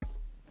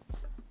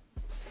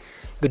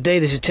Good day,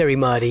 this is Terry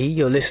Mardy.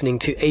 You're listening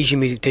to Asia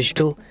Music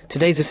Digital.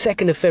 Today's the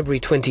 2nd of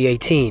February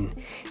 2018.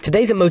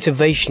 Today's a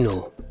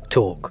motivational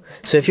talk.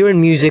 So if you're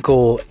in music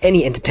or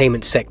any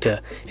entertainment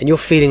sector and you're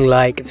feeling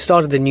like at the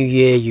start of the new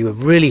year you were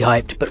really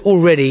hyped, but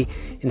already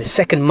in the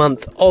second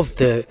month of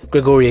the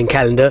Gregorian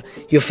calendar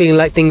you're feeling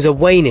like things are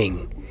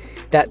waning,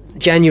 that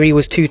January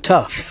was too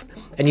tough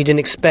and you didn't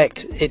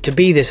expect it to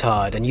be this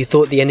hard and you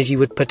thought the energy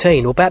would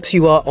pertain, or perhaps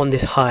you are on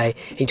this high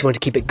and you want to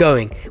keep it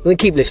going, well then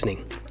keep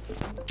listening.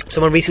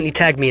 Someone recently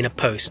tagged me in a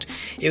post.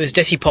 It was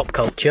Desi Pop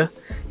Culture.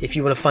 If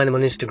you want to find them on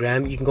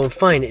Instagram, you can go and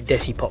find it,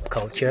 Desi Pop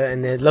Culture,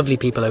 and they're lovely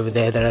people over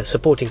there that are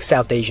supporting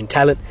South Asian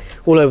talent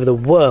all over the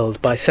world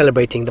by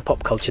celebrating the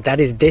pop culture. That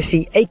is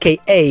Desi,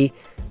 aka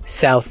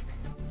South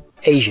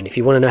Asian. If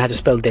you want to know how to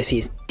spell Desi,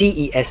 it's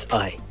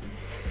D-E-S-I.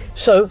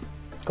 So,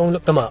 go and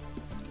look them up.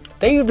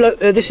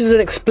 This is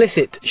an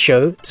explicit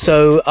show,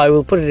 so I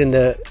will put it in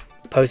the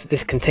post that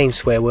this contains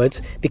swear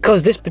words,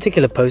 because this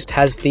particular post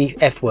has the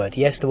F word,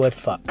 yes, the word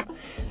fuck,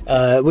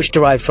 which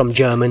derived from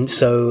German,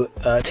 so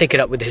take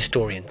it up with the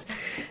historians.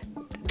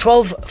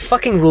 12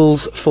 fucking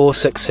rules for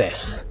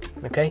success,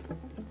 okay?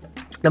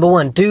 Number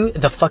 1, do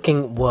the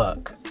fucking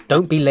work.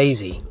 Don't be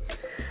lazy.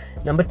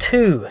 Number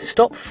 2,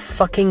 stop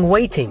fucking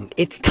waiting.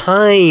 It's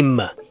time.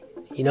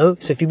 You know,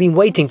 so if you've been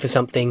waiting for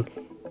something,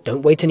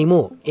 don't wait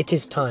anymore. It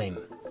is time,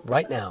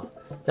 right now.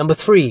 Number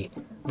 3,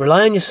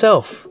 rely on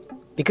yourself.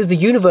 Because the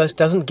universe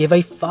doesn't give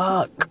a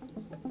fuck.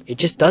 It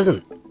just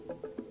doesn't.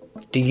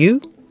 Do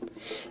you?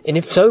 And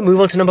if so,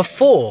 move on to number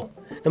 4.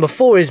 Number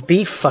 4 is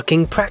be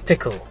fucking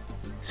practical.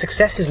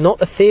 Success is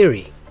not a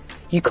theory.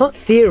 You can't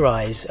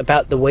theorize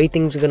about the way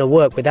things are going to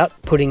work without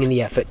putting in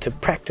the effort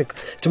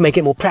to make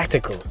it more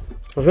practical.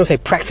 I was going to say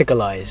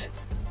practicalize.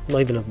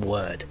 Not even a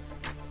word.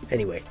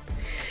 Anyway.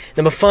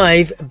 Number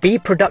 5, be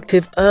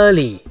productive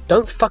early.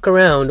 Don't fuck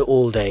around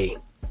all day.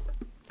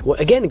 Well,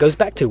 again, it goes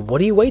back to,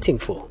 what are you waiting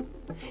for?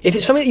 If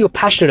it's something that you're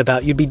passionate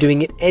about, you'd be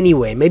doing it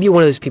anyway. Maybe you're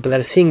one of those people that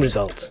are seeing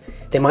results.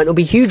 They might not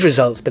be huge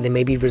results, but they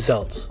may be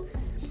results.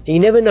 And you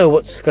never know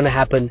what's going to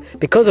happen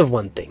because of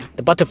one thing.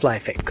 The butterfly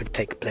effect could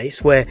take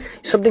place, where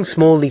something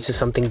small leads to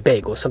something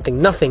big, or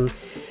something nothing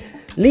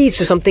leads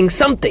to something.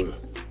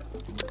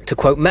 To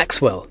quote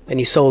Maxwell,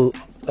 any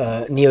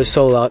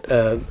neo-soul art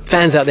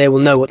fans out there will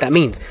know what that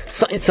means.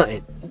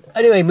 Something.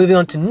 Anyway, moving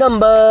on to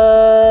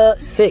number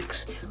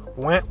 6.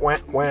 Wah, wah,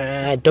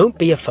 wah. Don't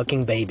be a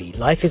fucking baby.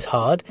 Life is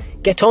hard.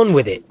 Get on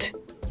with it.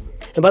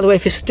 And by the way,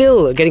 if you're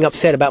still getting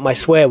upset about my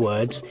swear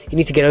words, you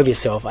need to get over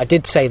yourself. I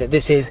did say that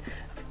this is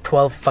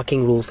 12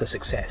 fucking rules for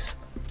success.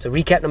 So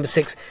recap number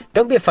 6.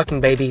 Don't be a fucking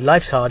baby.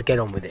 Life's hard. Get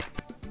on with it.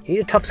 You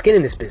need a tough skin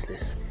in this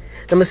business.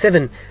 Number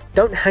 7.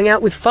 Don't hang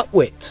out with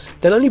fuckwits.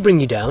 They'll only bring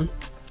you down.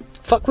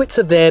 Fuckwits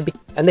are there,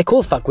 and they're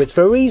called fuckwits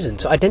for a reason.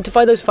 So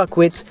identify those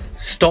fuckwits,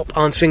 stop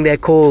answering their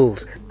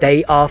calls.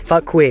 They are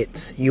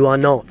fuckwits. You are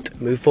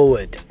not. Move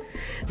forward.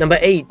 Number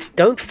 8,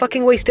 don't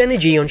fucking waste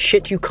energy on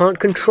shit you can't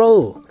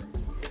control.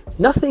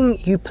 Nothing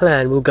you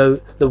plan will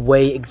go the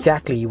way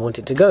exactly you want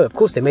it to go. Of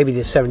course, there may be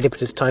this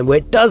serendipitous time where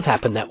it does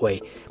happen that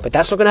way, but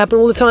that's not going to happen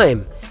all the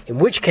time. In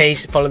which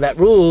case, follow that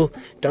rule.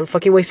 Don't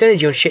fucking waste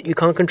energy on shit you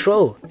can't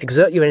control.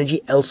 Exert your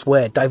energy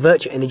elsewhere.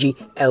 Divert your energy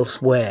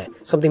elsewhere.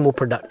 Something more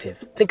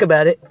productive. Think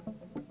about it.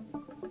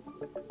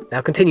 Now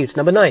continue to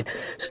number 9.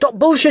 Stop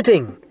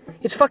bullshitting.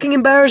 It's fucking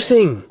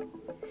embarrassing.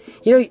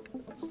 You know,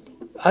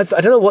 I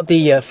don't know what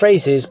the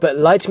phrase is, but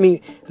lie to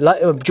me.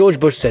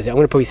 George Bush says it. I'm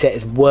going to probably say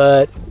it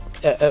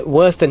as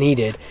worse than he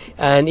did.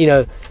 And, you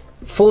know,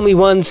 fool me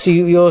once,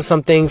 you're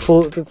something.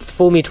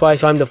 Fool me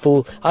twice, I'm the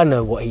fool. I don't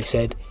know what he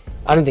said.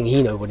 I don't think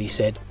he knows what he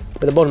said.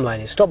 But the bottom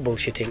line is, stop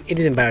bullshitting. It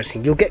is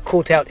embarrassing. You'll get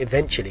caught out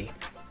eventually.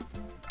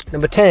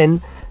 Number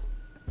 10,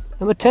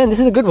 this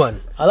is a good one.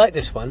 I like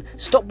this one.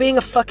 Stop being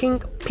a fucking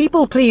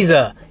people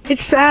pleaser.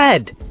 It's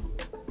sad.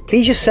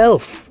 Please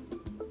yourself.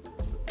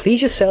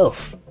 Please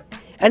yourself.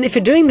 And if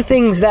you're doing the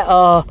things that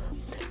are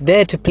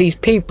there to please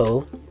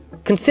people,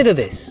 consider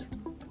this.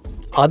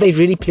 Are they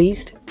really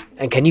pleased?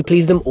 And can you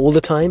please them all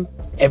the time?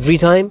 Every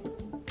time?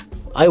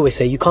 I always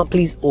say you can't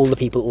please all the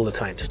people all the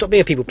time. So stop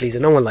being a people pleaser.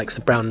 No one likes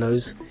the brown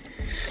nose.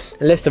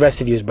 Unless the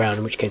rest of you is brown,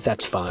 in which case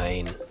that's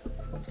fine.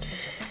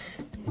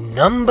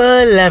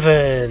 Number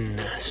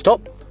 11.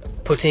 Stop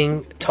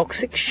putting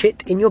toxic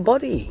shit in your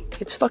body.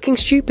 It's fucking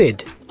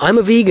stupid. I'm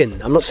a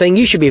vegan. I'm not saying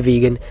you should be a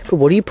vegan, but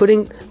what are you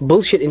putting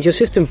bullshit into your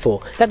system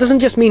for? That doesn't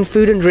just mean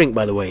food and drink,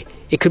 by the way.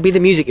 It could be the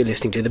music you're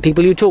listening to, the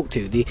people you talk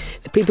to, the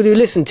people you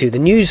listen to, the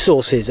news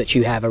sources that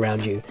you have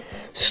around you.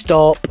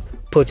 Stop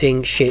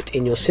putting shit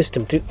in your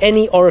system through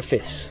any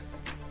orifice.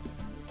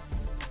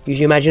 Use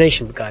your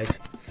imagination, guys.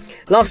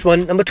 Last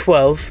one, number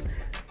 12.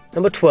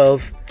 Number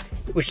 12,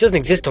 which doesn't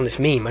exist on this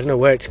meme. I don't know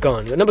where it's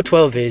gone. But number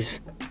 12 is,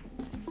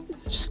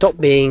 stop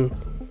being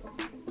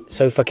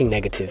so fucking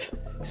negative.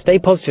 Stay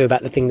positive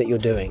about the thing that you're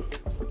doing.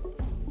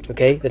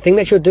 Okay? The thing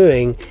that you're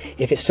doing,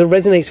 if it still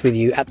resonates with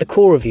you, at the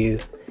core of you,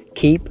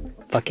 keep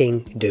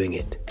fucking doing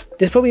it.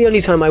 This is probably the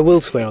only time I will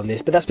swear on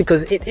this, but that's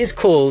because it is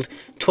called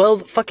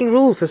 12 fucking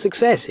rules for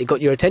success. It got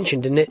your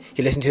attention, didn't it?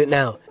 You listen to it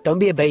now. Don't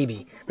be a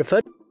baby.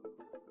 Refer